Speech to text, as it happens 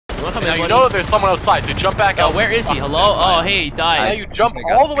Don't tell me Now that, you buddy. know there's someone outside, so jump back out. Oh, where is he? Hello? Oh, hey, he died. Now you jump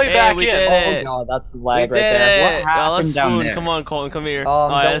all the way back we in. did it. Oh god, that's We lag did right there. it. What Oh, let's happened down spoon. there? Come on, Colton, come here.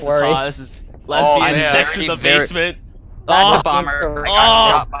 Don't this worry. is hot. This is lesbian man. sex in the Very- basement. That's Oh. a bomber. I Oh.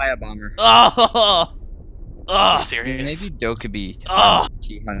 got shot by a bomber. Oh. Are you Oh. serious? Maybe Doe could be. Oh.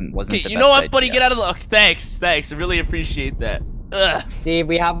 Wasn't Okay, the you best know what, buddy? idea. Get out of the. Thanks. I really appreciate that. Ugh. Steve,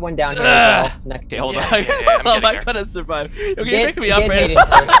 we have one down here as well. Next Okay, hold Yeah, on. yeah, I'm I'm getting gonna survive. Okay, you're Get, picking me up get right Hayden now.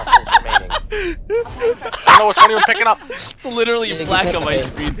 first after remaining. I don't know which one you're picking up. It's literally Yeah, black get on my it.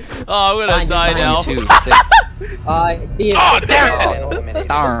 screen. Oh, I'm gonna Fine, die fine, now. Two, Steve. Oh, damn it!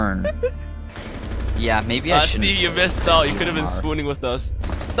 darn. Yeah, maybe I shouldn't. Steve, you missed out. You could have been Tomorrow. spooning with us.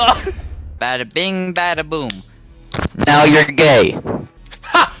 Oh. Bada bing, bada boom. Now you're gay.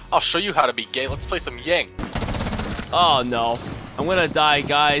 Ha! I'll show you how to be gay. Let's play some Yang. Oh no. I'm gonna die,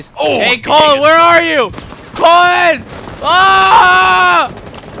 guys. Oh, hey, the Colin, biggest where son. are you? Colin! Ah!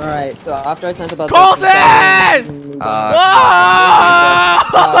 Alright, so after I sent about Colton! You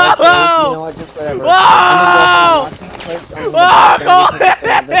know what, just whatever. Whoa!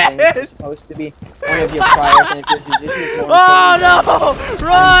 It's supposed to be one of your priors, and if there's these issues, Oh no!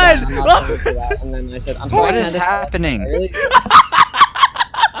 Run! I'm not going for that. And then I said, I'm sorry, What is Candace, happening? I really-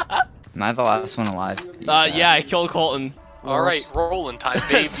 Am I the last one alive? Yeah, I killed Colton. Alright, rolling time,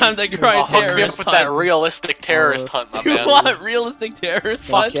 baby. It's time to grind Hook me up terrorist with hunt. that realistic terrorist hunt, my You man. want realistic terrorist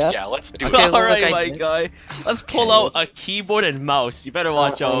Fuck hunt? Yeah. yeah, let's do Okay, it. look, Alright, I my did. guy. Let's pull out a keyboard and mouse. You better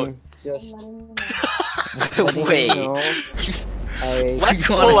watch out. Just Wait. Let's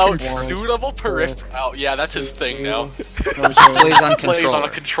You pull wanna out control- suitable peripheral. Oh, yeah, that's his thing now. Plays on Plays on a controller.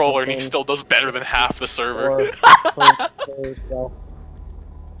 controller and he still does better than half the server. Or put yourself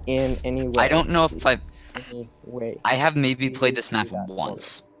in any way. I don't know if Any way. I have maybe played this map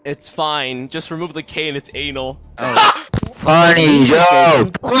once. It's fine. Just remove the K and it's anal. Oh. Funny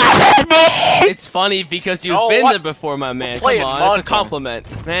joke. It's funny because you've Oh, been what? there before, my man. Play Come it on, it's a monotone.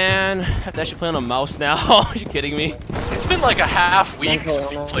 compliment. Man, I have to actually play on a mouse now. Are you kidding me? It's been like a half week Mental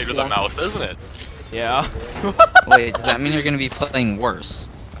since you illness, played with a yeah. mouse, isn't it? Yeah. Wait, does that mean you're gonna be playing worse?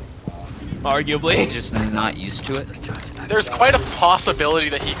 Arguably. He's just not used to it. There's quite a possibility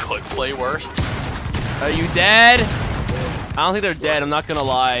that he could play worse. Are you dead? I don't think they're dead, I'm not gonna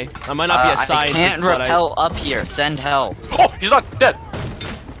lie. I might not be a I scientist, can't but repel up here. Send help. Oh, he's not dead.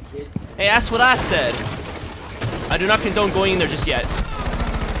 Hey, that's what I said. I do not condone going in there just yet.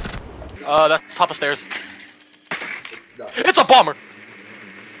 That's top of stairs. It's a bomber.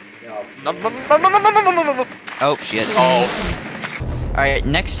 No, no, no, no, no, no, no, no, no, no. Oh shit. Oh, Alright,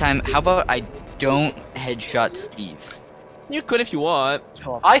 next time, how about I don't headshot Steve? You could if you want.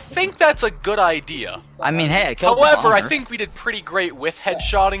 I think that's a good idea. I mean, hey, I killed the However, I bomber. think we did pretty great with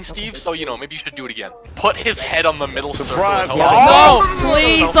headshotting Steve, so you know, maybe you should do it again. Put his head on the middle circle. Surprise, Oh, No,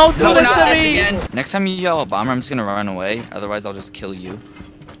 please don't do No, this not to this me! again. Next time you yell a bomber, I'm just gonna run away. Otherwise, I'll just kill you.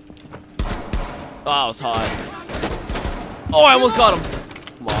 Oh, that was hot. Oh, I almost got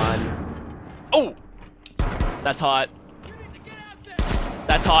him. Come on. Oh, That's hot.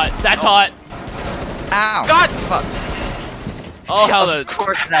 That's hot. That's hot. Ow! God! Fuck. Oh, how Of the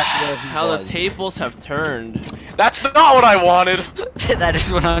course, that's where he how the was. tables have turned. that's not what I wanted. That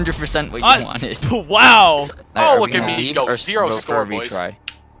is 100% what you I- wanted. Wow. Oh, Are look we at me leave go. or 0 vote for score, a boys. retry?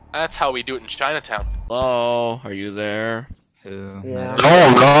 That's how we do it in Chinatown. Hello, are you there? Who? Yeah. No,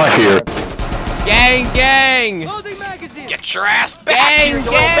 I'm not here. Gang, gang! Get your ass back here, Gang,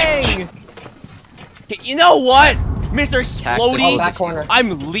 you little bitch! gang! Okay, you know what, Mr. Tactical. Oh, Splody? back corner.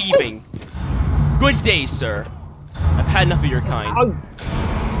 I'm leaving. Good day, sir. I've had enough of your kind. Ow.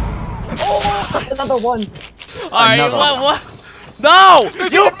 Oh, that's another one. Alright, Another what? No!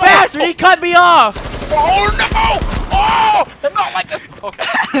 You bastard! He cut me off! Oh no! Oh! Not like this!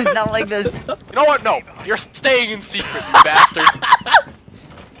 Okay. Not like this. You know what? No. You're staying in secret, you bastard.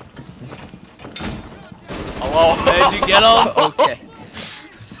 Hello? Did you get him? Okay.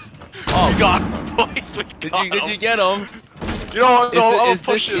 Oh, we got him, boys. We Did got you him. get him? You know what? No, I'll Is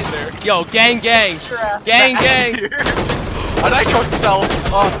push this- in there. Yo, gang, gang! Get your ass Gang, back gang. here. A nitro cell.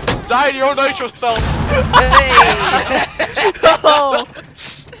 Die in your own nitro cell. Hey! Oh!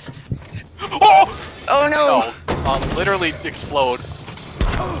 Oh! Oh No. Literally explode.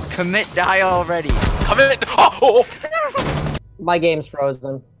 no! Commit die already. Come in. Oh! My game's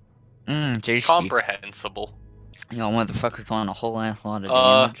frozen. JC. Comprehensible. Yo, motherfuckers on a whole ass lot of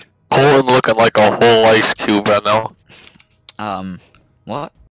Uh, damage. Colin looking like a whole ice cube right now.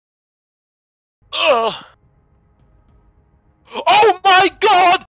 What? Ugh. Oh my god!